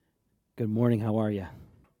Good morning. How are you?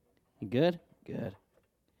 You good? Good.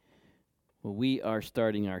 Well, we are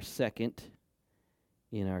starting our second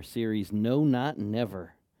in our series, No, Not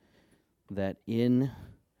Never. That in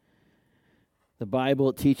the Bible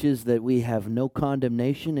it teaches that we have no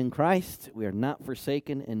condemnation in Christ. We are not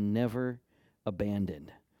forsaken and never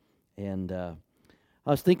abandoned. And I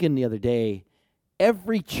was thinking the other day,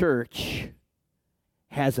 every church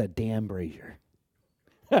has a Dan Brazier.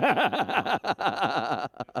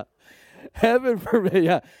 Heaven forbid,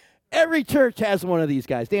 yeah. Every church has one of these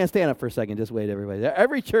guys. Dan, stand up for a second. Just wait, everybody.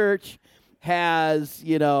 Every church has,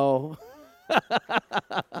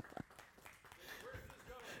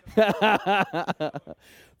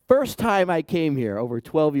 First time I came here over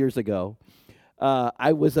 12 years ago,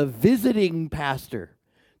 I was a visiting pastor.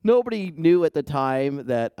 Nobody knew at the time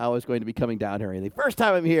that I was going to be coming down here. The first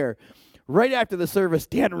time I'm here, right after the service,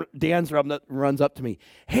 Dan runs up to me.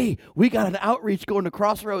 Hey, we got an outreach going to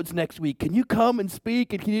Crossroads next week. Can you come and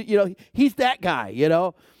speak? And can you, he's that guy,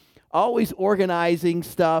 always organizing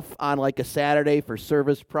stuff on like a Saturday for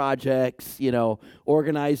service projects,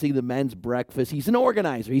 organizing the men's breakfast. He's an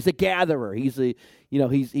organizer. He's a gatherer. He's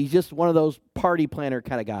just one of those party planner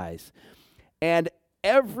kind of guys. And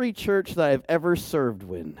every church that I've ever served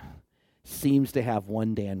with seems to have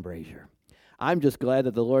one Dan Brazier. I'm just glad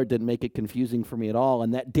that the Lord didn't make it confusing for me at all.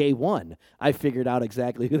 And that day one, I figured out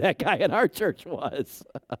exactly who that guy in our church was.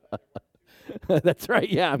 That's right.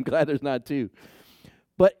 Yeah, I'm glad there's not two.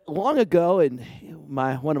 But long ago, in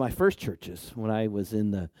one of my first churches, when I was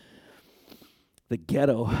in the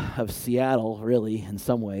ghetto of Seattle, really, in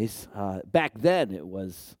some ways, back then it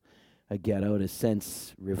was a ghetto. It has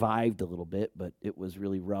since revived a little bit, but it was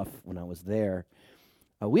really rough when I was there.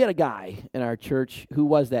 We had a guy in our church. Who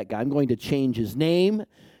was that guy? I'm going to change his name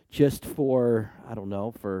just for,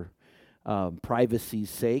 for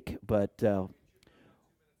privacy's sake, but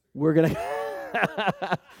we're going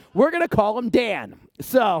to we're gonna call him Dan.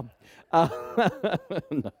 So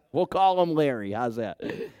we'll call him Larry. How's that?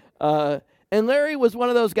 And Larry was one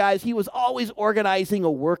of those guys. He was always organizing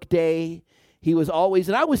a work day. He was always,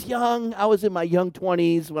 and I was young. I was in my young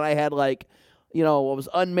 20s when I had I was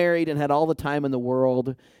unmarried and had all the time in the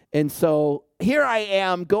world. And so here I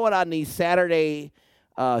am going on these Saturday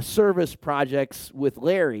service projects with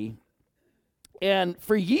Larry. And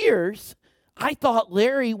for years, I thought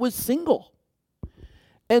Larry was single.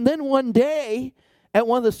 And then one day at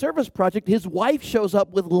one of the service projects, his wife shows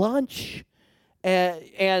up with lunch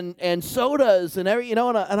and sodas and every, and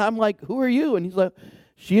I'm like, who are you? And he's like,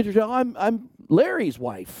 she introduced, I'm Larry's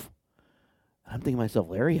wife. I'm thinking to myself,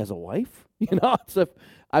 Larry has a wife? So,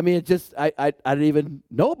 I didn't even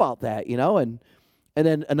know about that, and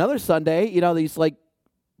then another Sunday, these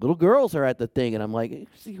little girls are at the thing, and I'm like,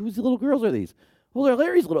 see, whose little girls are these? Well, they're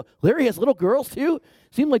Larry has little girls too?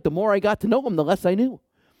 Seemed like the more I got to know him, the less I knew.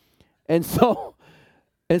 And so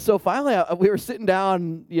finally we were sitting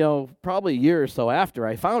down, probably a year or so after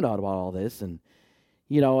I found out about all this, and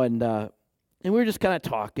we were just kind of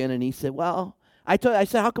talking, and he said, well, I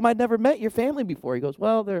said, how come I'd never met your family before? He goes,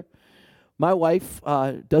 well, my wife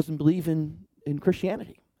doesn't believe in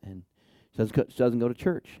Christianity, and she doesn't go to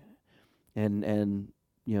church, and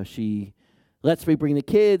she lets me bring the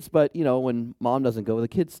kids, but when mom doesn't go, the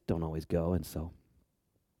kids don't always go, and so.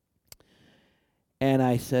 And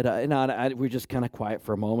I said, we're just kind of quiet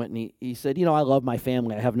for a moment, and he said, I love my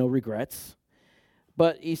family, I have no regrets,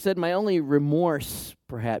 but he said my only remorse,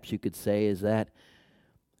 perhaps you could say, is that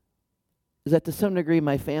to some degree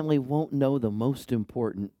my family won't know the most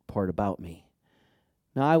important part about me.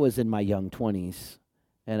 Now, I was in my young 20s,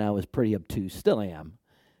 and I was pretty obtuse, still am.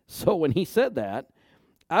 So when he said that,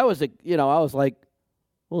 I was like,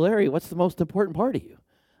 well, Larry, what's the most important part of you?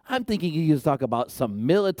 I'm thinking he was talking about some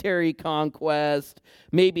military conquest,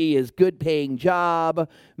 maybe his good-paying job,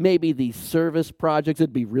 maybe these service projects.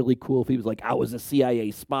 It'd be really cool if he was like, I was a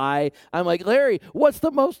CIA spy. I'm like, Larry, what's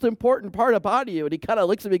the most important part about you? And he kind of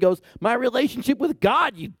looks at me and goes, my relationship with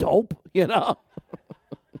God, you dope,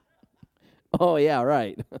 Oh, yeah,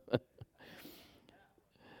 right.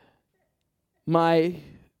 One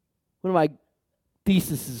of my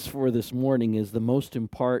theses for this morning is the most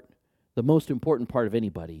important part of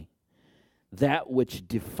anybody, that which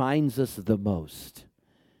defines us the most,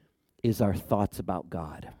 is our thoughts about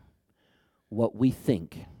God. What we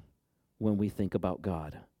think when we think about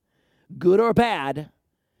God. Good or bad,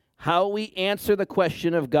 how we answer the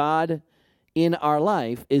question of God in our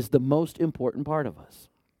life is the most important part of us.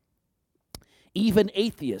 Even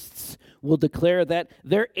atheists will declare that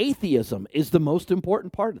their atheism is the most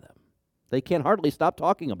important part of them. They can hardly stop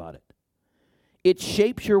talking about it. It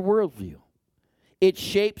shapes your worldview. It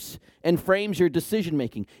shapes and frames your decision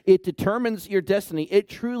making. It determines your destiny. It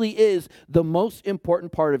truly is the most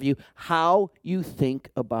important part of you, how you think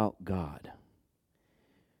about God.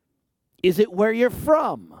 Is it where you're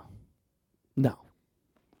from? No.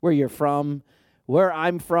 Where you're from, where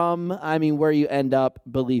I'm from, where you end up,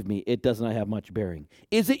 believe me, it does not have much bearing.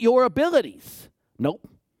 Is it your abilities? Nope.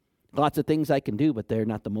 Lots of things I can do, but they're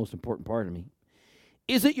not the most important part of me.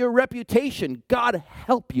 Is it your reputation? God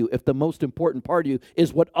help you if the most important part of you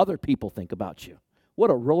is what other people think about you. What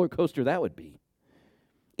a roller coaster that would be.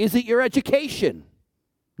 Is it your education?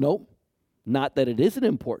 Nope. Not that it is an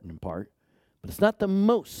important part, but it's not the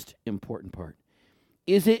most important part.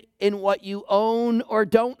 Is it in what you own or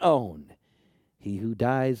don't own? He who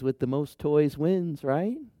dies with the most toys wins,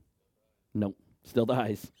 right? Nope, still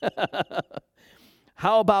dies.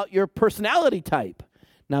 How about your personality type?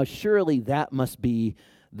 Now, surely that must be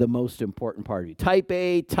the most important part of you. Type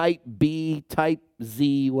A, type B, type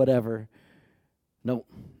Z, whatever. No,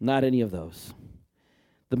 not any of those.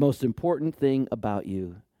 The most important thing about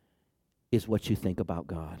you is what you think about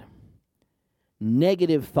God.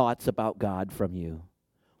 Negative thoughts about God from you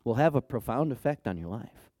will have a profound effect on your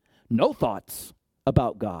life. No thoughts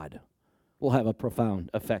about God will have a profound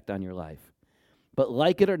effect on your life. But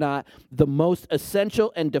like it or not, the most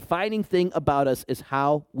essential and defining thing about us is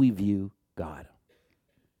how we view God.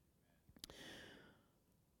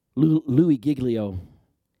 Louis Giglio,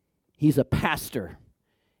 he's a pastor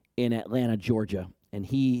in Atlanta, Georgia, and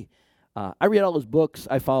I read all his books,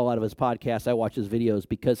 I follow a lot of his podcasts, I watch his videos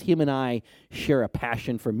because him and I share a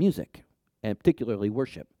passion for music, and particularly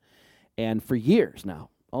worship. And for years now,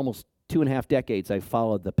 almost 2.5 decades, I've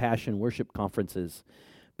followed the Passion Worship Conferences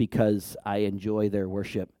because I enjoy their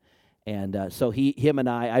worship. And so him and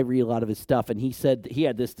I read a lot of his stuff, and he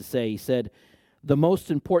had this to say. He said, the most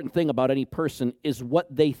important thing about any person is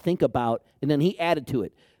what they think about, and then he added to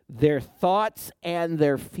it, their thoughts and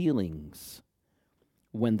their feelings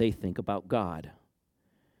when they think about God.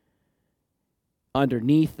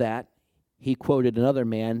 Underneath that, he quoted another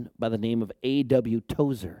man by the name of A.W.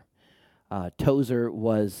 Tozer. Tozer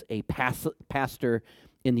was a pastor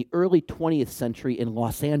in the early 20th century in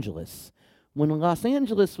Los Angeles, when Los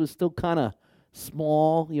Angeles was still kind of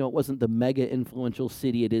small. It wasn't the mega influential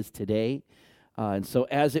city it is today. And so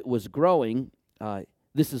as it was growing,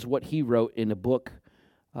 this is what he wrote in a book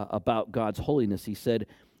about God's holiness. He said,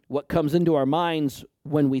 what comes into our minds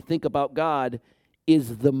when we think about God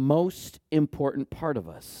is the most important part of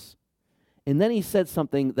us. And then he said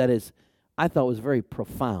something that I thought was very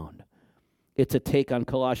profound. It's a take on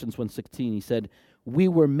Colossians 1:16. He said, we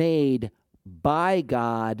were made by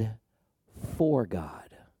God for God.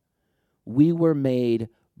 We were made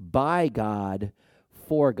by God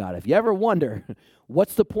for God. If you ever wonder,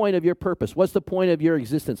 what's the point of your purpose? What's the point of your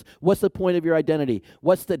existence? What's the point of your identity?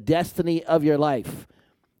 What's the destiny of your life?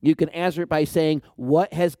 You can answer it by saying,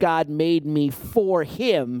 what has God made me for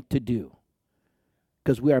him to do?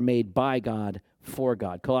 Because we are made by God for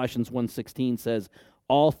God. Colossians 1:16 says,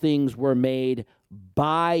 all things were made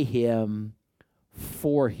by him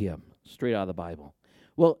for him. Straight out of the Bible.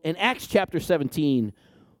 Well, in Acts chapter 17,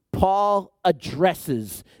 Paul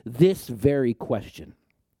addresses this very question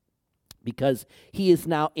because he is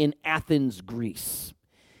now in Athens, Greece.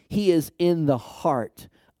 He is in the heart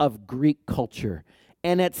of Greek culture,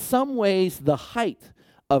 and at some ways the height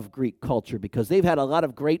of Greek culture, because they've had a lot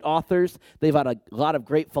of great authors, they've had a lot of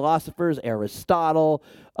great philosophers, Aristotle,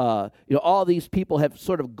 all these people have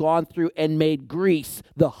sort of gone through and made Greece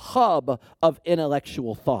the hub of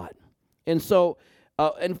intellectual thought. And so,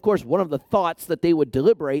 and of course, one of the thoughts that they would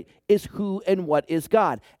deliberate is who and what is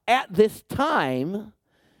God. At this time,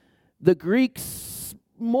 the Greeks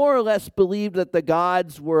more or less believed that the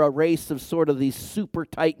gods were a race of sort of these super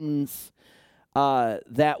titans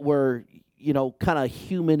that were, kind of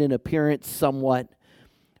human in appearance somewhat.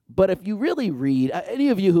 But if you really read, any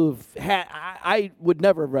of you who've had, I would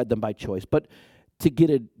never have read them by choice, but to get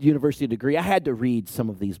a university degree, I had to read some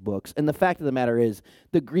of these books. And the fact of the matter is,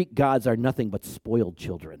 the Greek gods are nothing but spoiled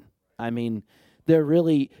children. They're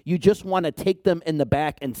really, you just want to take them in the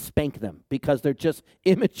back and spank them because they're just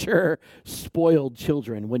immature, spoiled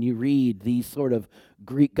children when you read these sort of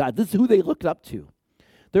Greek gods. This is who they looked up to.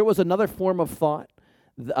 There was another form of thought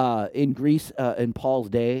in Greece in Paul's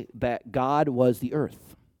day that God was the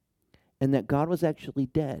earth and that God was actually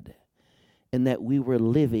dead and that we were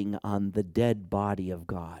living on the dead body of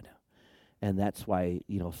God. And that's why,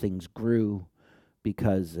 things grew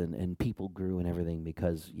because, and people grew and everything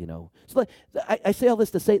because, So I say all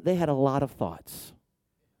this to say they had a lot of thoughts.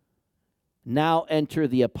 Now enter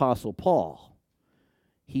the Apostle Paul.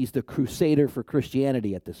 He's the crusader for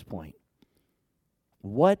Christianity at this point.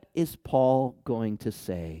 What is Paul going to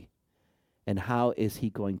say, and how is he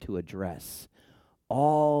going to address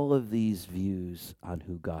all of these views on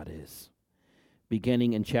who God is?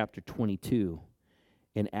 Beginning in chapter 22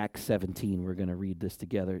 in Acts 17, we're going to read this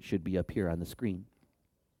together. It should be up here on the screen.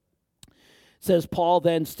 It says, Paul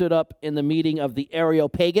then stood up in the meeting of the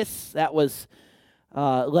Areopagus. That was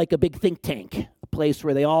like a big think tank, a place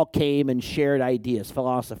where they all came and shared ideas,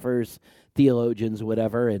 philosophers, theologians,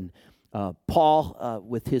 whatever. And Paul,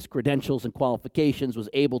 with his credentials and qualifications, was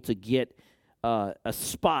able to get a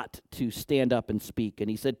spot to stand up and speak. And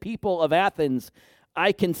he said, people of Athens,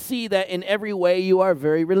 I can see that in every way you are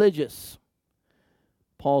very religious.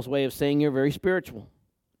 Paul's way of saying you're very spiritual.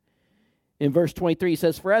 In verse 23, he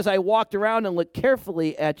says, for as I walked around and looked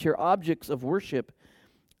carefully at your objects of worship,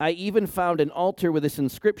 I even found an altar with this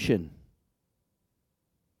inscription.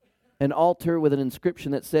 An altar with an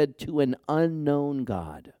inscription that said, to an unknown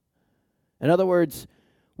God. In other words,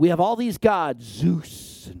 we have all these gods,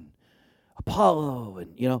 Zeus and Apollo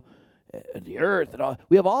and, and the earth and all.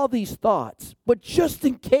 We have all these thoughts, but just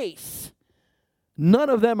in case none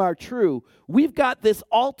of them are true, we've got this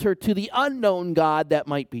altar to the unknown God that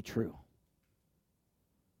might be true.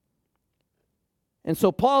 And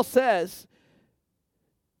so Paul says,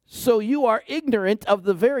 so you are ignorant of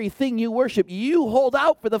the very thing you worship. You hold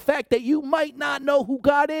out for the fact that you might not know who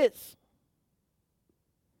God is.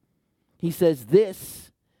 He says,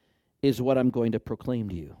 this is what I'm going to proclaim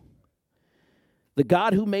to you. The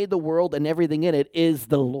God who made the world and everything in it is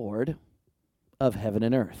the Lord of heaven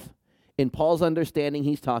and earth. In Paul's understanding,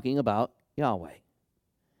 he's talking about Yahweh.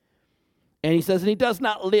 And he says, and he does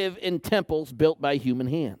not live in temples built by human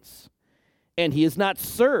hands. And he is not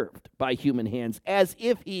served by human hands as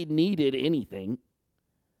if he needed anything.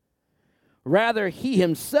 Rather, he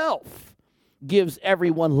himself gives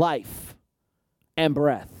everyone life and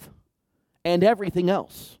breath and everything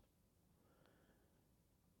else.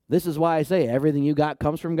 This is why I say everything you got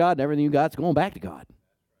comes from God, and everything you got's going back to God.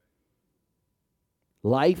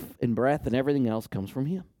 Life and breath and everything else comes from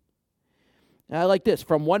him. And I like this.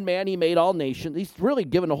 From one man he made all nations. He's really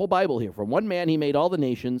given the whole Bible here. From one man he made all the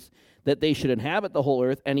nations that they should inhabit the whole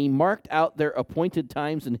earth, and he marked out their appointed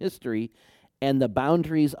times in history and the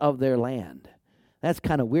boundaries of their land. That's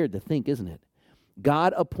kind of weird to think, isn't it?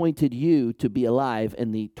 God appointed you to be alive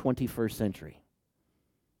in the 21st century.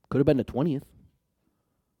 Could have been the 20th.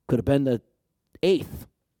 Could have been the 8th.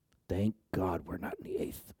 Thank God we're not in the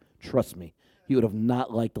 8th. Trust me. You would have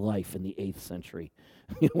not liked life in the 8th century.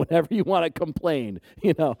 Whenever you want to complain,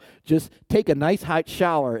 just take a nice hot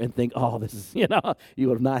shower and think, oh, this is, you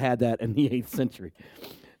would have not had that in the 8th century.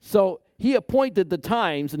 So he appointed the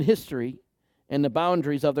times in history and the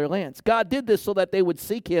boundaries of their lands. God did this so that they would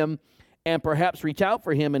seek him and perhaps reach out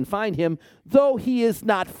for him and find him, though he is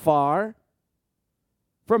not far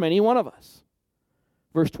from any one of us.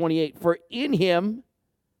 Verse 28, for in him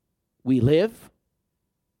we live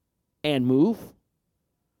and move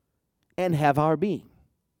and have our being.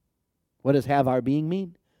 What does have our being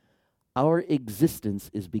mean? Our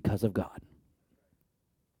existence is because of God.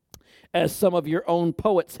 As some of your own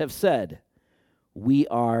poets have said, we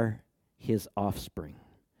are his offspring.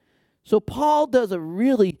 So Paul does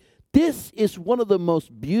this is one of the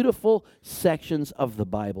most beautiful sections of the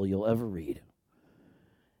Bible you'll ever read.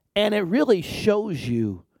 And it really shows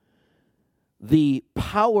you the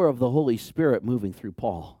power of the Holy Spirit moving through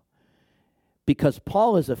Paul. Because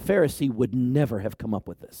Paul, as a Pharisee, would never have come up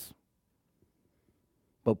with this.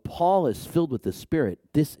 But Paul is filled with the Spirit.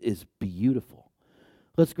 This is beautiful.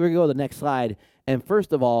 Let's go to the next slide. And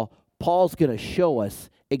first of all, Paul's going to show us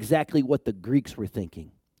exactly what the Greeks were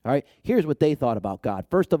thinking. All right, here's what they thought about God.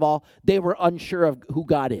 First of all, they were unsure of who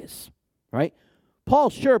God is. Right?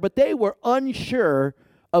 Paul's sure, but they were unsure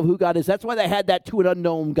of who God is. That's why they had that to an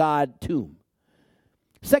unknown God tomb.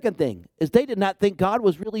 Second thing is they did not think God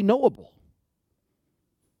was really knowable.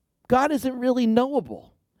 God isn't really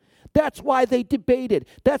knowable. That's why they debated.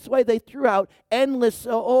 That's why they threw out endless,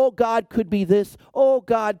 God could be this. Oh,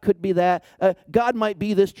 God could be that. God might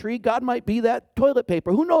be this tree. God might be that toilet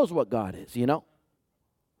paper. Who knows what God is,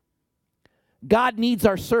 God needs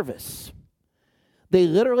our service. They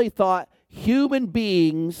literally thought human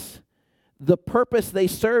beings, the purpose they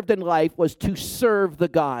served in life was to serve the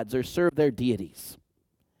gods or serve their deities.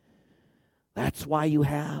 That's why you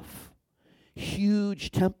have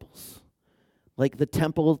huge temples, like the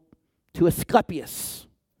temple to Asclepius,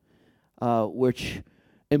 which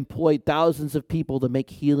employed thousands of people to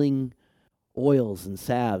make healing oils and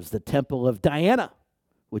salves. The temple of Diana,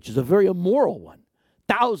 which is a very immoral one.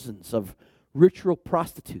 Thousands of ritual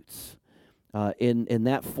prostitutes. in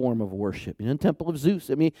that form of worship. You know, temple of Zeus.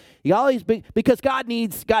 I mean, he always because God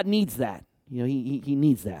needs that. You know, he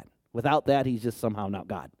needs that. Without that, he's just somehow not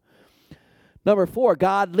God. Number 4,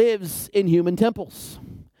 God lives in human temples.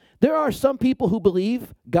 There are some people who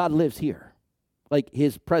believe God lives here. Like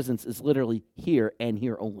his presence is literally here and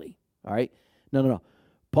here only. All right? No.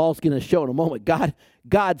 Paul's going to show in a moment.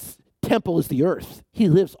 God's temple is the earth. He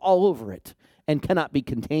lives all over it and cannot be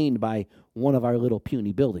contained by one of our little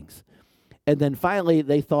puny buildings. And then finally,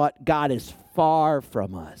 they thought God is far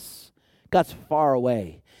from us. God's far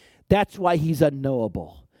away. That's why he's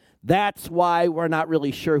unknowable. That's why we're not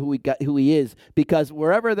really sure who he is, because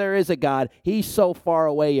wherever there is a God, he's so far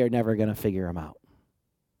away you're never going to figure him out.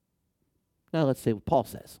 Now let's see what Paul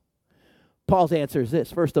says. Paul's answer is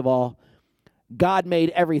this. First of all, God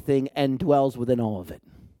made everything and dwells within all of it,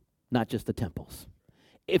 not just the temples.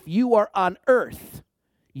 If you are on earth,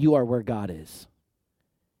 you are where God is.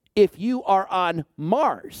 If you are on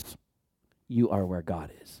Mars, you are where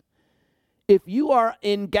God is. If you are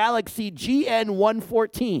in galaxy GN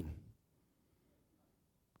 114,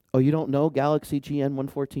 oh, you don't know galaxy GN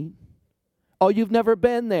 114? Oh, you've never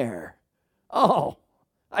been there. Oh,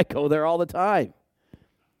 I go there all the time.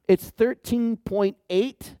 It's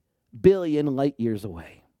 13.8 billion light years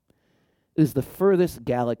away. It is the furthest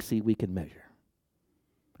galaxy we can measure.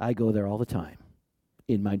 I go there all the time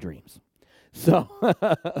in my dreams. So,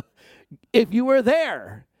 if you were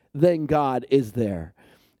there, then God is there.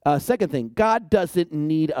 Second thing, God doesn't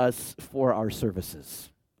need us for our services.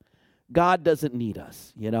 God doesn't need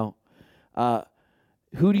us, you know.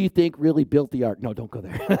 Who do you think really built the ark? No, don't go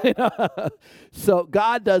there. So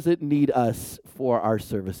God doesn't need us for our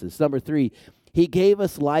services. Number 3, he gave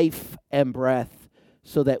us life and breath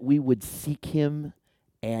so that we would seek him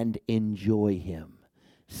and enjoy him.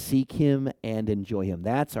 Seek him and enjoy him.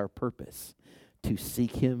 That's our purpose, to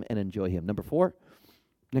seek him and enjoy him. Number 4,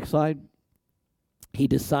 next slide. He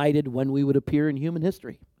decided when we would appear in human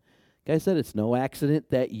history. Like I said, it's no accident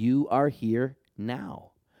that you are here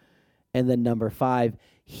now. And then number 5,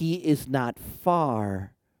 he is not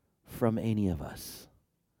far from any of us.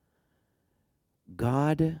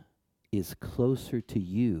 God is closer to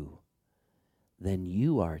you than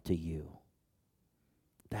you are to you.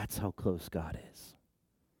 That's how close God is.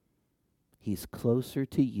 He's closer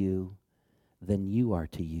to you than you are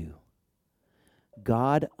to you.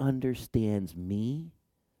 God understands me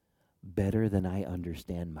better than I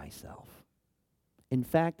understand myself. In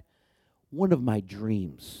fact, one of my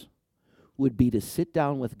dreams would be to sit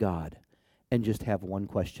down with God and just have one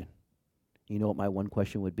question. You know what my one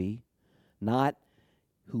question would be? Not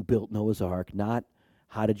who built Noah's Ark, not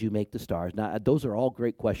how did you make the stars. Not, those are all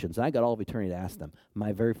great questions. I got all of eternity to ask them.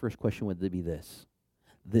 My very first question would be this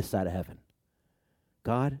side of heaven.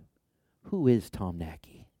 God, who is Tom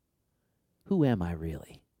Nackey? Who am I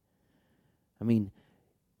really? I mean,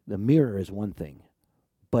 the mirror is one thing,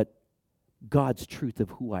 but God's truth of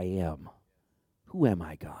who I am. Who am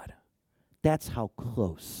I, God? That's how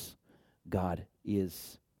close God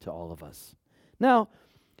is to all of us. Now,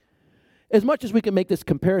 as much as we can make this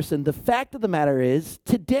comparison, the fact of the matter is,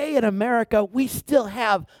 today in America, we still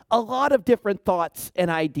have a lot of different thoughts and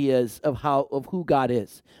ideas of who God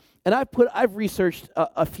is. And I've researched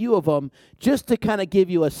a few of them just to kind of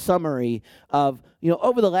give you a summary of,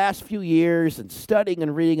 over the last few years and studying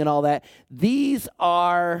and reading and all that. These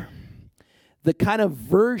are the kind of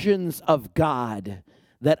versions of God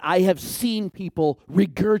that I have seen people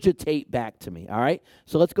regurgitate back to me, all right?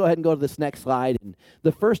 So let's go ahead and go to this next slide. And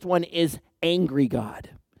the first one is angry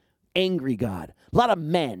God. Angry God. A lot of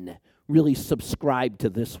men really subscribe to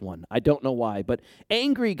this one. I don't know why, but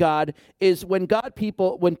angry God is when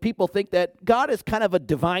people think that God is kind of a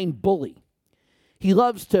divine bully. He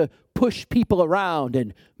loves to push people around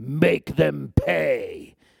and make them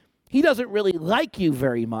pay. He doesn't really like you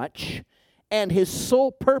very much, and his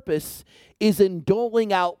sole purpose is in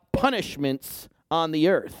doling out punishments on the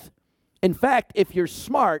earth. In fact, if you're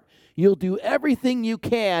smart, you'll do everything you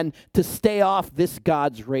can to stay off this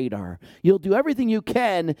God's radar. You'll do everything you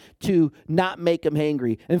can to not make him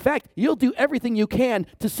angry. In fact, you'll do everything you can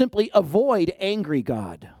to simply avoid angry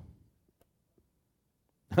God.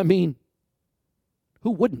 I mean,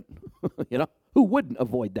 who wouldn't? Who wouldn't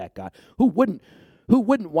avoid that God? Who wouldn't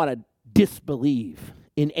want to disbelieve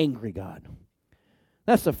in angry God?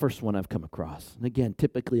 That's the first one I've come across. And again,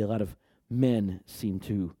 typically a lot of men seem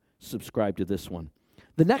to subscribe to this one.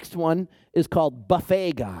 The next one is called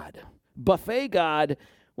buffet God. Buffet God,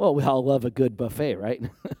 well, we all love a good buffet, right?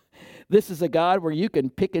 This is a God where you can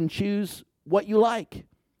pick and choose what you like.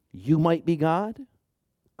 You might be God.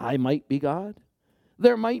 I might be God.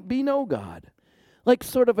 There might be no God. Like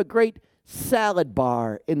sort of a great salad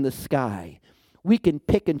bar in the sky. We can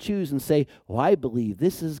pick and choose and say, oh, I believe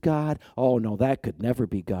this is God. Oh, no, that could never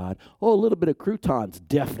be God. Oh, a little bit of croutons,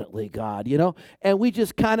 definitely God, And we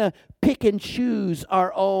just kind of pick and choose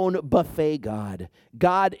our own buffet God.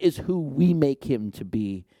 God is who we make him to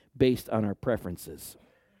be based on our preferences.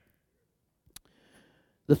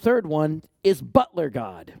 The third one is butler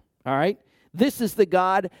God, all right? This is the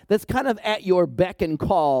God that's kind of at your beck and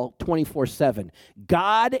call 24/7.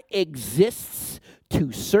 God exists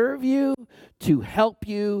to serve you, to help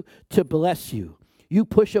you, to bless you. You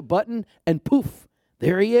push a button and poof,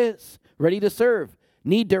 there he is, ready to serve.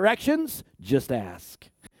 Need directions? Just ask.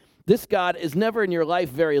 This God is never in your life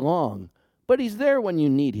very long, but he's there when you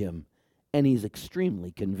need him, and he's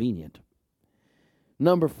extremely convenient.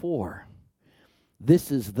 Number 4, this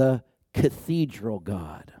is the cathedral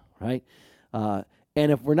God, right? And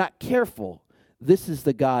if we're not careful, this is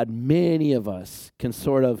the God many of us can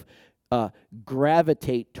sort of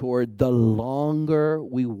gravitate toward the longer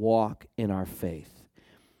we walk in our faith.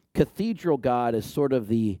 Cathedral God is sort of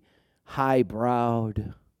the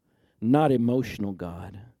high-browed, not emotional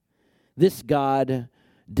God. This God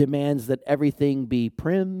demands that everything be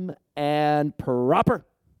prim and proper.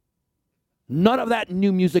 None of that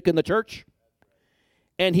new music in the church.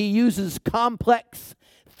 And he uses complex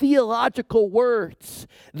theological words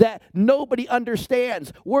that nobody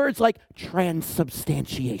understands. Words like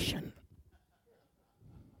transubstantiation.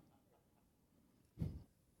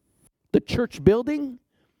 The church building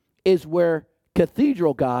is where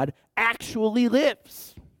cathedral God actually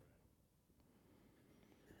lives.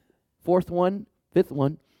 Fifth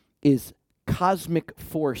one is cosmic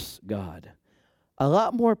force God. A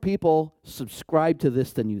lot more people subscribe to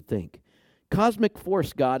this than you think. Cosmic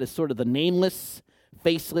force God is sort of the nameless,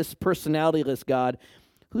 faceless, personalityless God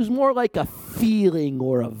who's more like a feeling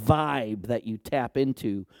or a vibe that you tap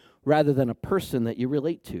into rather than a person that you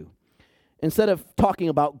relate to. Instead of talking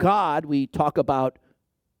about God, we talk about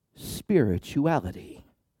spirituality.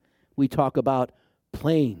 We talk about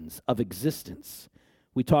planes of existence.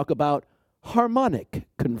 We talk about harmonic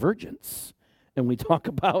convergence. And we talk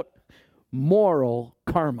about moral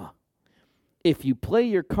karma. If you play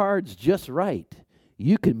your cards just right,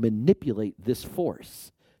 you can manipulate this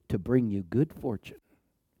force to bring you good fortune.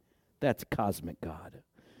 That's cosmic God.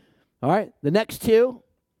 All right, the next two,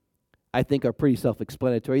 I think, are pretty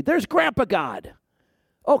self-explanatory. There's Grandpa God.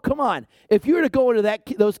 Oh, come on. If you were to go into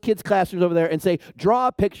those kids' classrooms over there and say, draw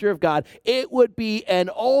a picture of God, it would be an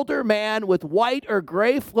older man with white or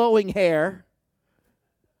gray flowing hair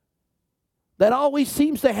that always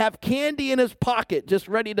seems to have candy in his pocket just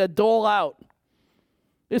ready to dole out.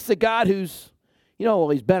 It's a God who's,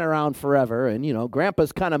 he's been around forever, and,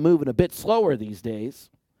 Grandpa's kind of moving a bit slower these days.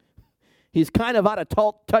 He's kind of out of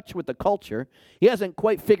touch with the culture. He hasn't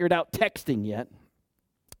quite figured out texting yet.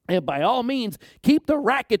 And by all means, keep the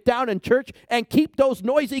racket down in church and keep those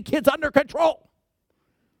noisy kids under control.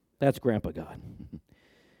 That's Grandpa God.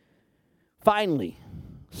 Finally,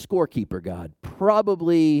 scorekeeper God.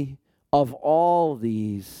 Probably of all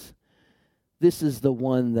these, this is the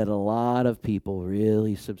one that a lot of people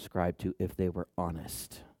really subscribe to if they were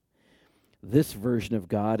honest. This version of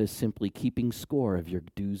God is simply keeping score of your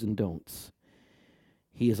do's and don'ts.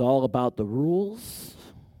 He is all about the rules.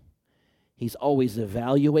 He's always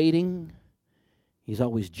evaluating. He's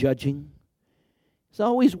always judging. He's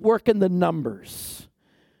always working the numbers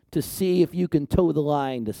to see if you can toe the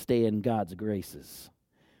line to stay in God's graces.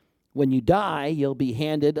 When you die, you'll be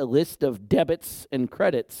handed a list of debits and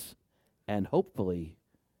credits, and hopefully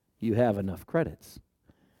you have enough credits.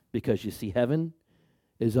 Because you see, heaven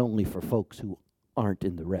is only for folks who aren't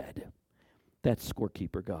in the red. That's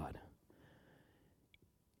scorekeeper God.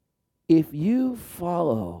 If you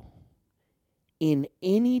follow in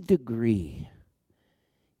any degree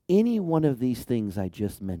any one of these things I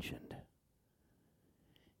just mentioned,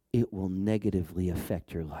 it will negatively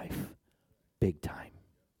affect your life big time.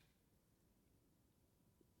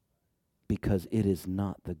 Because it is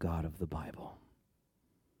not the God of the Bible.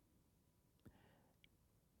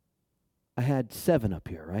 I had 7 up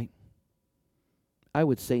here, right? I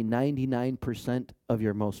would say 99% of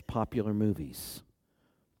your most popular movies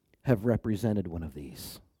have represented one of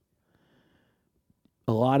these.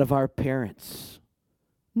 A lot of our parents,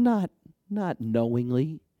 not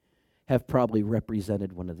knowingly, have probably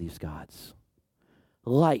represented one of these gods.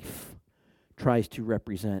 Life tries to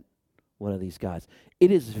represent one of these gods.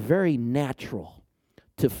 It is very natural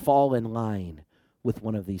to fall in line with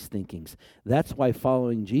one of these thinkings. That's why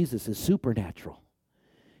following Jesus is supernatural.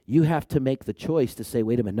 You have to make the choice to say,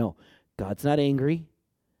 wait a minute, no, God's not angry.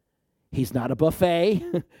 He's not a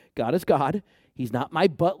buffet. God is God. He's not my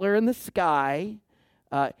butler in the sky.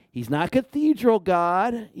 He's not cathedral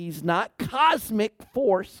God. He's not cosmic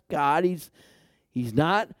force God. He's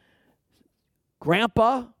not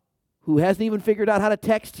grandpa who hasn't even figured out how to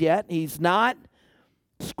text yet. He's not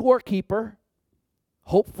scorekeeper.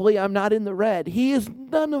 Hopefully I'm not in the red. He is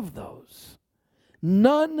none of those.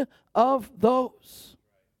 None of those.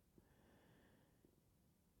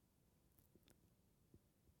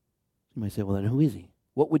 You might say, well, then who is he?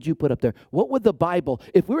 What would you put up there? What would the Bible,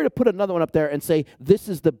 if we were to put another one up there and say, this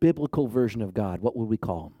is the biblical version of God, what would we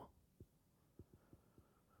call him?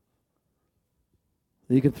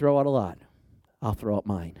 You can throw out a lot. I'll throw out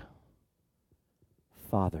mine.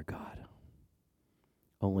 Father God.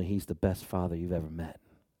 Only he's the best father you've ever met.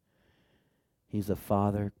 He's a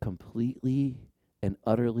father completely and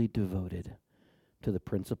utterly devoted to the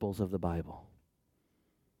principles of the Bible.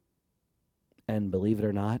 And believe it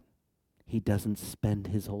or not, he doesn't spend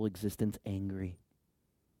his whole existence angry.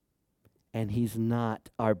 And he's not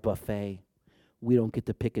our buffet. We don't get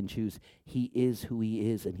to pick and choose. He is who he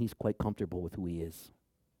is, and he's quite comfortable with who he is.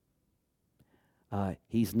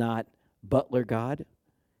 He's not butler God.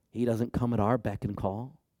 He doesn't come at our beck and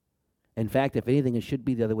call. In fact, if anything, it should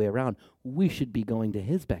be the other way around. We should be going to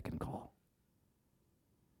his beck and call.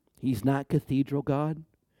 He's not cathedral God.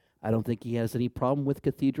 I don't think he has any problem with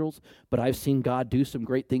cathedrals, but I've seen God do some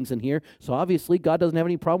great things in here. So obviously, God doesn't have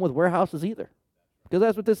any problem with warehouses either, because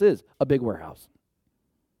that's what this is, a big warehouse.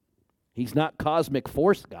 He's not cosmic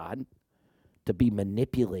force God to be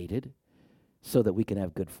manipulated so that we can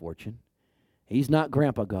have good fortune. He's not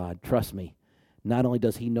grandpa God, trust me. Not only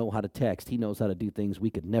does he know how to text, he knows how to do things we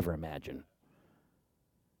could never imagine.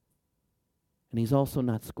 And he's also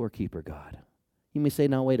not scorekeeper God. You may say,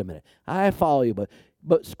 now wait a minute, I follow you, but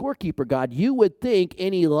scorekeeper God, you would think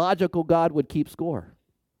any logical God would keep score.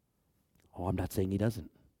 Oh, I'm not saying he doesn't.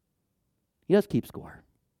 He does keep score.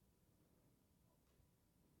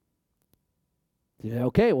 Yeah,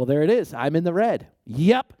 okay, well there it is. I'm in the red.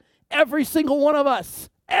 Yep, every single one of us,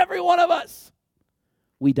 every one of us,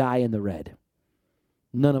 we die in the red.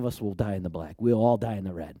 None of us will die in the black. We'll all die in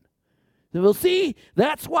the red. And we'll see,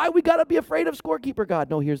 that's why we got to be afraid of scorekeeper God.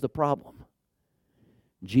 No, here's the problem.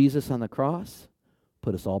 Jesus on the cross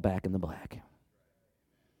put us all back in the black.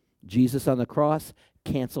 Jesus on the cross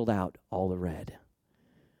canceled out all the red.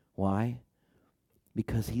 Why?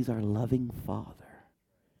 Because he's our loving Father.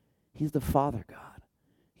 He's the Father God.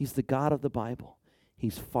 He's the God of the Bible.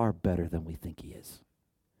 He's far better than we think he is.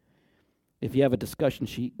 If you have a discussion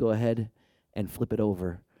sheet, go ahead and flip it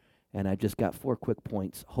over. And I've just got 4 quick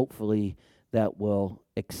points. Hopefully that will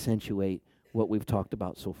accentuate what we've talked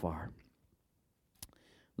about so far.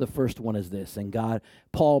 The first one is this, and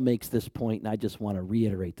Paul makes this point, and I just want to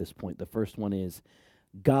reiterate this point. The first one is,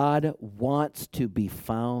 God wants to be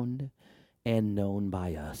found and known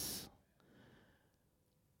by us.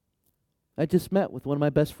 I just met with one of my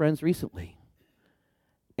best friends recently,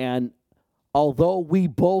 and although we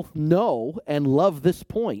both know and love this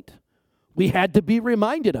point, we had to be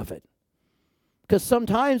reminded of it. Because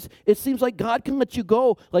sometimes it seems like God can let you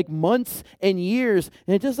go like months and years,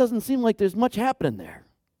 and it just doesn't seem like there's much happening there.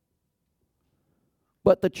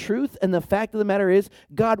 But the truth and the fact of the matter is,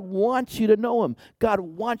 God wants you to know him. God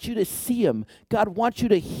wants you to see him. God wants you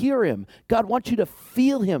to hear him. God wants you to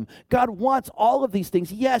feel him. God wants all of these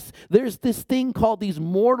things. Yes, there's this thing called these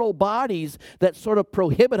mortal bodies that sort of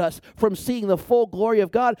prohibit us from seeing the full glory of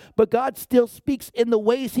God, but God still speaks in the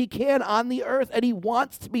ways he can on the earth, and he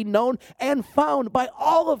wants to be known and found by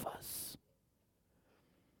all of us.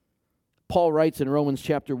 Paul writes in Romans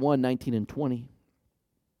chapter 1, 19 and 20.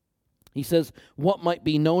 He says, what might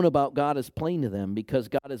be known about God is plain to them because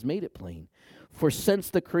God has made it plain. For since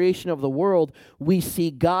the creation of the world, we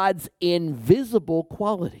see God's invisible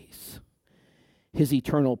qualities. His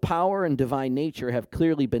eternal power and divine nature have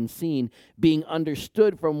clearly been seen, being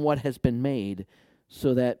understood from what has been made,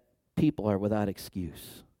 so that people are without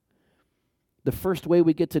excuse. The first way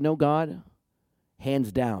we get to know God,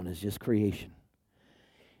 hands down, is just creation.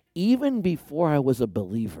 Even before I was a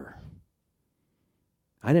believer,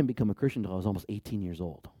 I didn't become a Christian until I was almost 18 years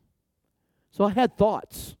old. So I had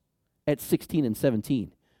thoughts at 16 and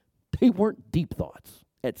 17. They weren't deep thoughts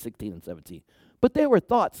at 16 and 17, but they were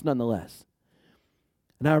thoughts nonetheless.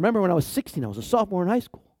 And I remember when I was 16, I was a sophomore in high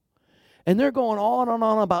school, and they're going on and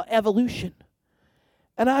on about evolution.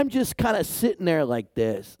 And I'm just kind of sitting there like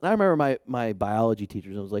this. And I remember my biology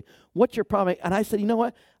teachers, I was like, what's your problem? And I said, you know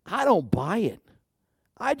what? I don't buy it.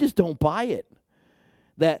 I just don't buy it.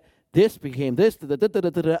 That this became this.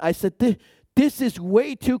 I said, this is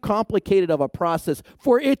way too complicated of a process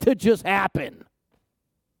for it to just happen.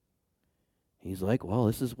 He's like, well,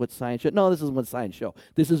 this is what science shows. No, this isn't what science shows.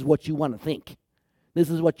 This is what you want to think. This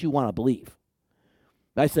is what you want to believe.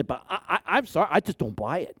 I said, but I'm sorry, I just don't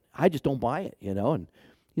buy it. I just don't buy it, And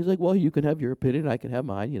he's like, well, you can have your opinion, I can have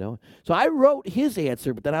mine, So I wrote his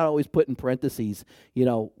answer, but then I always put in parentheses,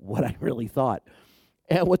 what I really thought.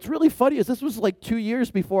 And what's really funny is this was like 2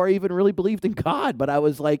 years before I even really believed in God, but I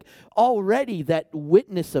was like, already that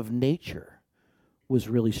witness of nature was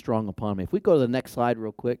really strong upon me. If we go to the next slide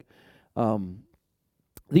real quick,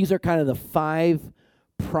 these are kind of the 5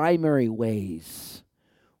 primary ways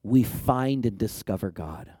we find and discover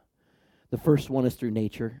God. The first one is through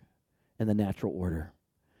nature and the natural order.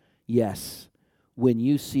 Yes, when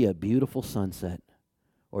you see a beautiful sunset,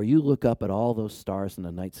 or you look up at all those stars in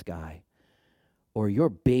the night sky, or your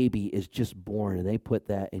baby is just born and they put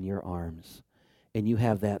that in your arms, and you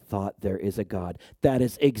have that thought, there is a God. That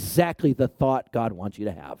is exactly the thought God wants you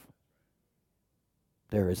to have.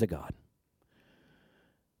 There is a God.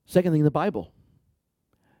 Second thing, the Bible.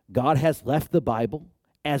 God has left the Bible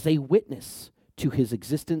as a witness to his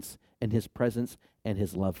existence and his presence and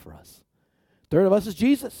his love for us. Third of us is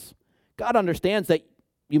Jesus. God understands that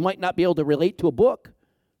you might not be able to relate to a book,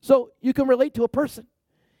 so you can relate to a person.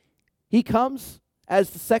 He comes as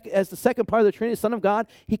the second part of the Trinity, Son of God.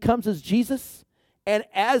 He comes as Jesus, and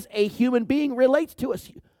as a human being relates to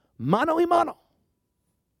us. Mano y mano.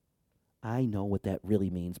 I know what that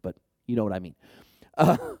really means, but you know what I mean.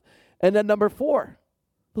 And then number 4,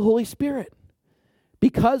 the Holy Spirit.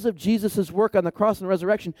 Because of Jesus' work on the cross and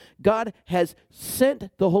resurrection, God has sent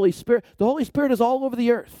the Holy Spirit. The Holy Spirit is all over the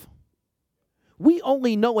earth. We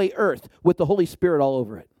only know a earth with the Holy Spirit all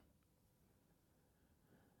over it.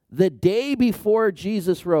 The day before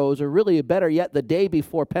Jesus rose, or really better yet, the day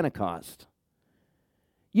before Pentecost,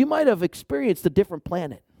 you might have experienced a different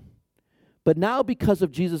planet. But now, because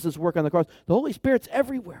of Jesus' work on the cross, the Holy Spirit's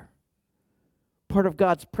everywhere. Part of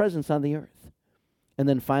God's presence on the earth. And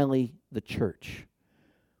then finally, the church.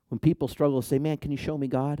 When people struggle to say, man, can you show me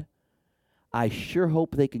God? I sure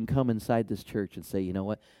hope they can come inside this church and say, you know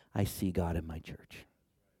what? I see God in my church.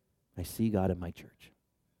 I see God in my church.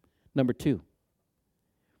 Number 2,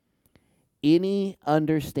 any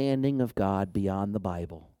understanding of God beyond the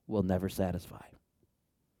Bible will never satisfy.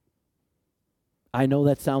 I know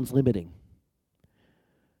that sounds limiting.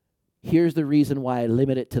 Here's the reason why I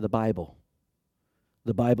limit it to the Bible.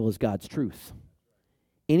 The Bible is God's truth.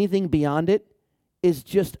 Anything beyond it is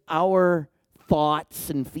just our thoughts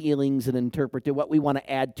and feelings and interpreting what we want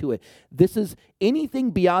to add to it. This is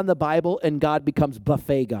anything beyond the Bible, and God becomes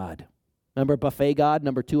buffet God. Remember buffet God,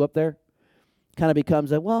 number 2 up there? Kind of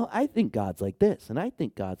becomes well, I think God's like this, and I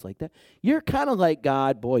think God's like that. You're kind of like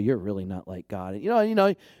God. Boy, you're really not like God. You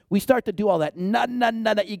know, we start to do all that. No.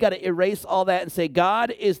 You got to erase all that and say,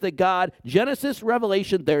 God is the God. Genesis,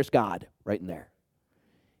 Revelation, there's God right in there.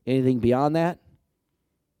 Anything beyond that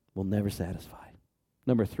will never satisfy.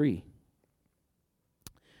 Number 3,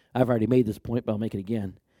 I've already made this point, but I'll make it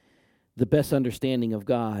again. The best understanding of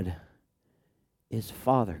God is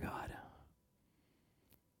Father God.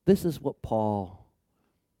 This is what Paul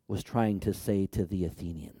was trying to say to the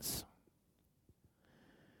Athenians.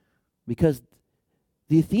 Because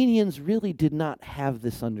the Athenians really did not have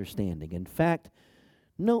this understanding. In fact,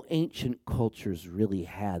 no ancient cultures really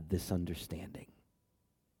had this understanding.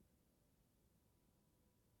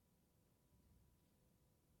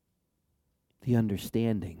 The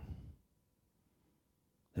understanding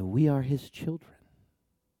that we are his children.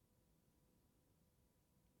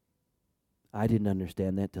 I didn't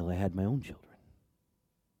understand that till I had my own children.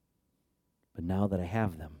 But now that I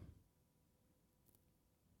have them,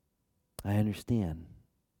 I understand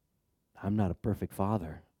I'm not a perfect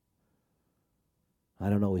father. I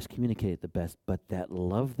don't always communicate it the best, but that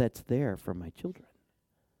love that's there for my children,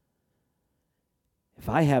 if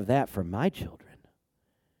I have that for my children,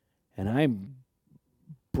 and I'm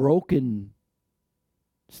broken,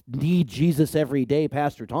 need Jesus every day,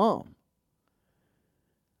 Pastor Tom,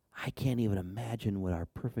 I can't even imagine what our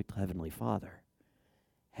perfect Heavenly Father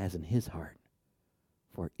has in his heart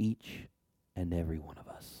for each and every one of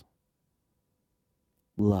us.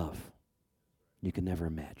 Love, you can never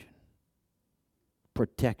imagine.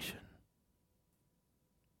 Protection,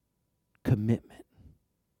 commitment,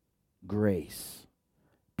 grace,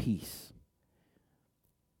 peace.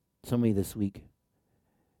 Somebody this week,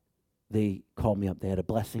 they called me up. They had a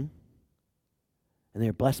blessing, and they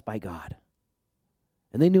were blessed by God.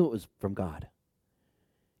 And they knew it was from God.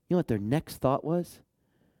 You know what their next thought was?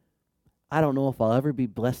 I don't know if I'll ever be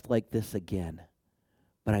blessed like this again,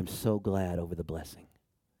 but I'm so glad over the blessing.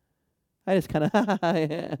 I just kind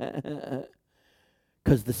of,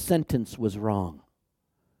 because the sentence was wrong.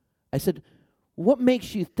 I said, what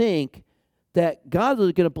makes you think that God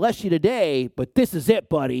is going to bless you today, but this is it,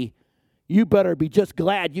 buddy? You better be just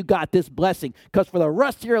glad you got this blessing, because for the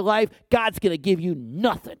rest of your life, God's going to give you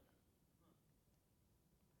nothing.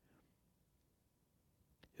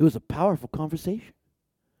 It was a powerful conversation.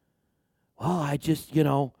 Well, I just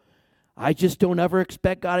don't ever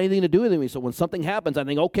expect God anything to do with me. So when something happens, I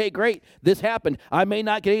think, okay, great, this happened. I may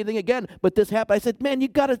not get anything again, but this happened. I said, man, you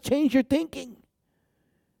got to change your thinking.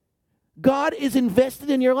 God is invested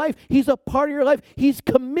in your life. He's a part of your life. He's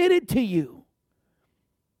committed to you.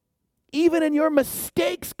 Even in your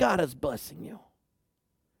mistakes, God is blessing you.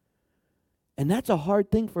 And that's a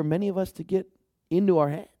hard thing for many of us to get into our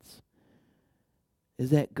heads, is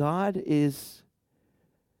that God is,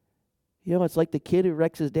 it's like the kid who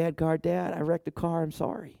wrecks his dad's car. Dad, I wrecked the car. I'm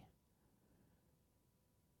sorry.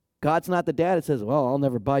 God's not the dad that says, well, I'll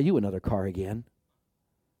never buy you another car again.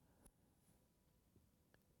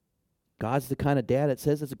 God's the kind of dad that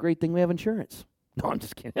says it's a great thing we have insurance. No, I'm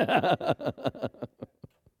just kidding.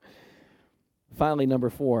 Finally, number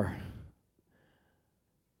 4,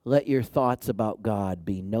 let your thoughts about God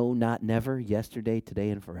be no, not never, yesterday, today,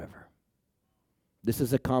 and forever. This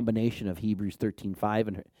is a combination of Hebrews 13:5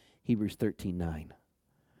 and Hebrews 13:9.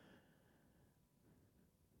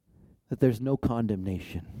 That there's no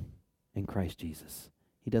condemnation in Christ Jesus.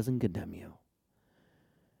 He doesn't condemn you.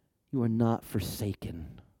 You are not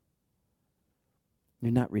forsaken.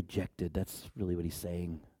 You're not rejected. That's really what he's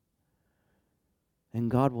saying. And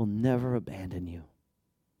God will never abandon you.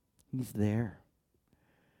 He's there.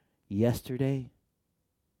 Yesterday,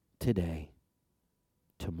 today,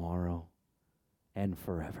 tomorrow, and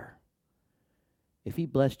forever. If he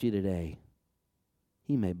blessed you today,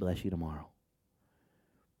 he may bless you tomorrow.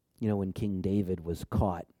 When King David was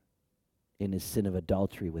caught in his sin of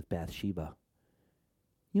adultery with Bathsheba,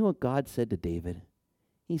 you know what God said to David?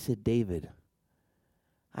 He said, David,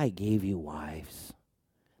 I gave you wives.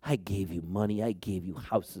 I gave you money. I gave you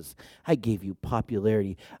houses. I gave you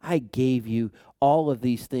popularity. I gave you all of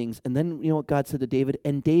these things. And then you know what God said to David?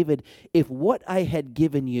 And David, if what I had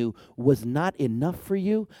given you was not enough for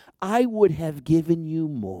you, I would have given you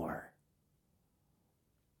more.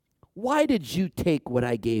 Why did you take what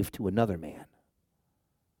I gave to another man?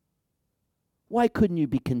 Why couldn't you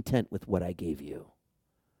be content with what I gave you?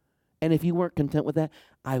 And if you weren't content with that,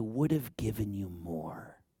 I would have given you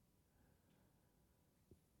more.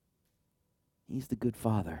 He's the good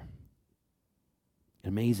Father,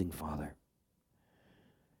 amazing Father.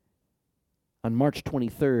 On March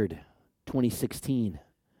 23rd, 2016,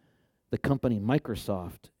 the company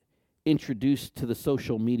Microsoft introduced to the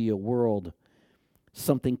social media world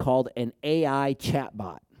something called an AI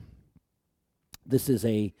chatbot. This is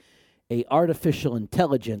a artificial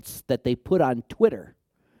intelligence that they put on Twitter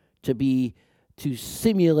to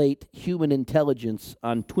simulate human intelligence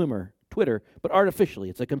on Twitter, but artificially.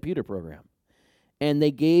 It's a computer program. And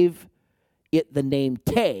they gave it the name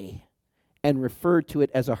Tay and referred to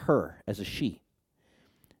it as a her, as a she.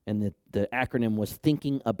 And the acronym was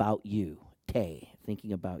Thinking About You. Tay,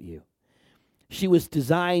 thinking about you. She was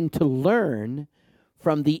designed to learn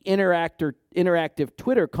from the interactive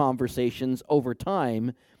Twitter conversations over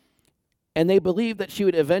time, and they believed that she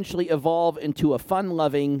would eventually evolve into a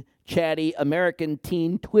fun-loving, chatty American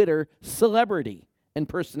teen Twitter celebrity and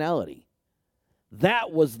personality.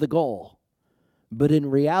 That was the goal. But in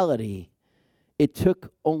reality, it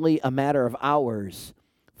took only a matter of hours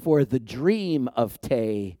for the dream of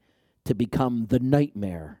Tay to become the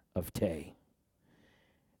nightmare of Tay.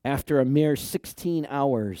 After a mere 16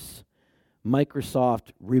 hours,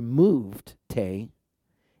 Microsoft removed Tay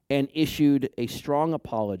and issued a strong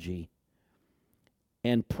apology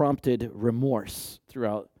and prompted remorse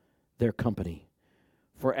throughout their company.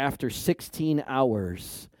 For after 16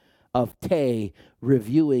 hours of Tay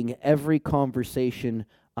reviewing every conversation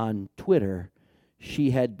on Twitter,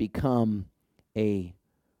 she had become a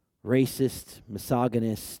racist,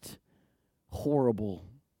 misogynist, horrible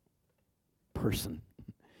person.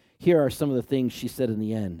 Here are some of the things she said in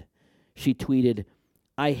the end. She tweeted,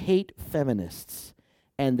 "I hate feminists,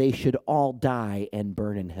 and they should all die and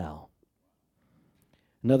burn in hell."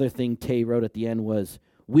 Another thing Tay wrote at the end was,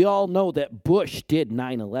 "We all know that Bush did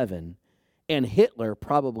 9/11, and Hitler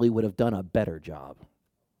probably would have done a better job."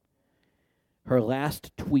 Her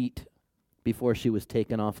last tweet before she was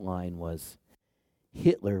taken offline was,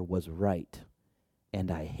 "Hitler was right,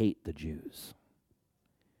 and I hate the Jews."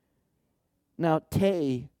 Now,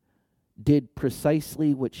 Tay did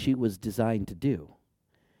precisely what she was designed to do,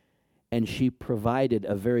 and she provided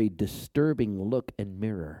a very disturbing look and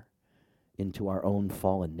mirror into our own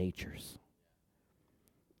fallen natures.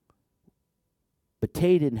 But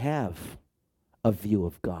Tay didn't have a view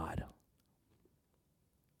of God.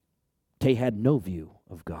 Tay had no view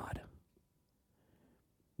of God.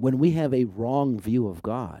 When we have a wrong view of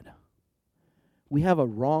God, we have a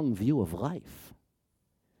wrong view of life.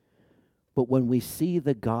 But when we see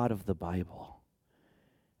the God of the Bible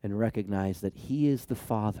and recognize that He is the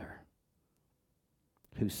Father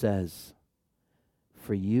who says,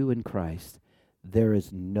 for you in Christ, there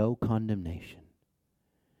is no condemnation.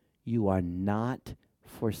 You are not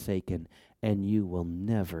forsaken, and you will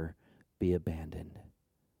never be abandoned.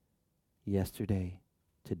 Yesterday,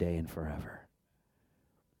 today, and forever.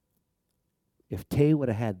 If Tay would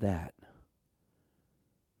have had that,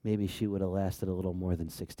 maybe she would have lasted a little more than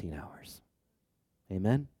 16 hours.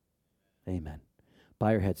 Amen? Amen. Bow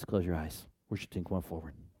your heads, close your eyes. Worship team, come on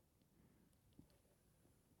forward.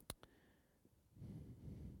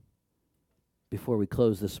 Before we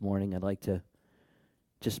close this morning, I'd like to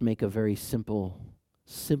just make a very simple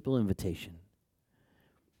invitation.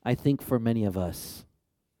 I think for many of us,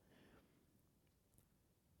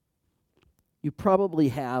 you probably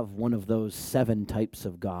have one of those 7 types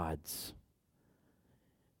of gods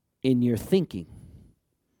in your thinking.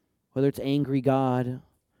 Whether it's angry God,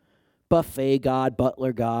 buffet God,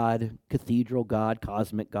 butler God, cathedral God,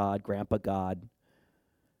 cosmic God, grandpa God,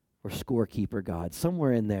 or scorekeeper God.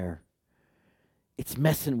 Somewhere in there, it's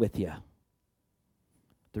messing with you.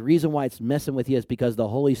 The reason why it's messing with you is because the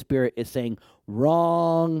Holy Spirit is saying,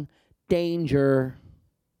 wrong, danger,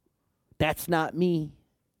 that's not me.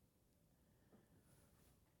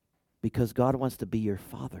 Because God wants to be your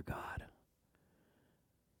Father God.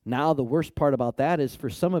 Now, the worst part about that is for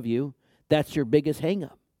some of you, that's your biggest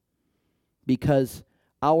hang-up. Because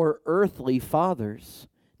our earthly fathers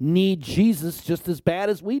need Jesus just as bad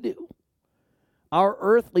as we do. Our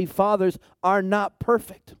earthly fathers are not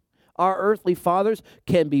perfect. Our earthly fathers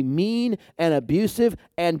can be mean and abusive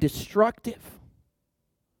and destructive.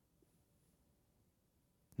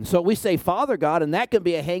 And so we say Father God, and that can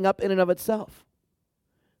be a hang-up in and of itself.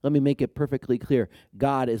 Let me make it perfectly clear.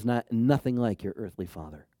 God is nothing like your earthly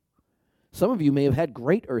father. Some of you may have had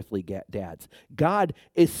great earthly dads. God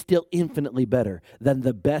is still infinitely better than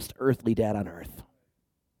the best earthly dad on earth.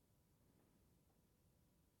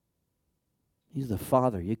 He's the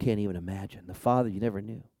Father you can't even imagine. The Father you never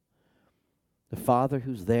knew. The Father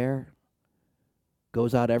who's there,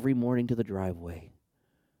 goes out every morning to the driveway,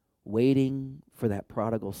 waiting for that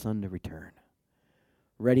prodigal son to return,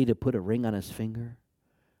 ready to put a ring on his finger,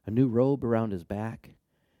 a new robe around his back,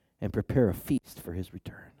 and prepare a feast for his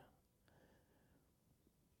return.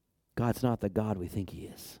 God's not the God we think He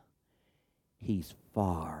is. He's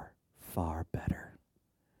far, far better.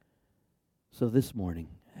 So this morning,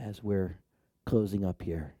 as we're closing up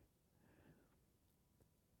here,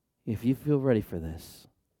 if you feel ready for this,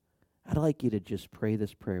 I'd like you to just pray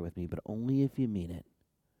this prayer with me, but only if you mean it,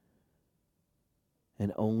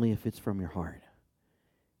 and only if it's from your heart.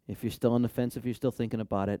 If you're still on the fence, if you're still thinking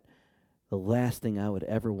about it, the last thing I would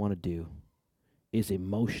ever want to do is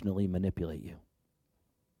emotionally manipulate you.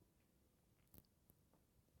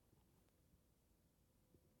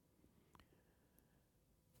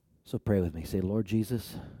 So pray with me. Say, Lord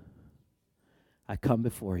Jesus, I come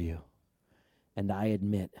before you, and I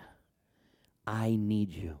admit I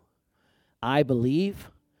need you. I believe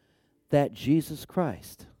that Jesus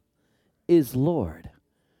Christ is Lord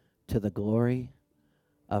to the glory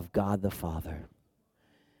of God the Father.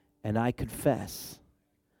 And I confess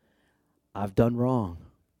I've done wrong,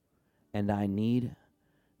 and I need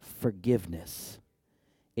forgiveness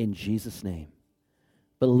in Jesus' name.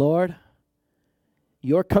 But Lord,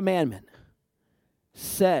 your commandment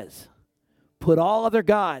says, put all other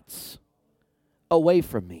gods away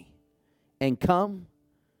from me and come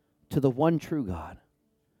to the one true God.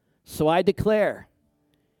 So I declare,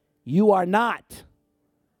 you are not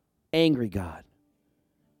angry God.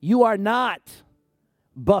 You are not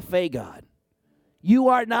buffet God. You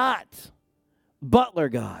are not butler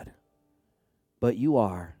God. But you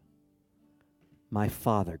are my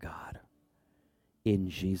Father God. In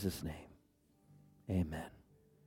Jesus' name, amen.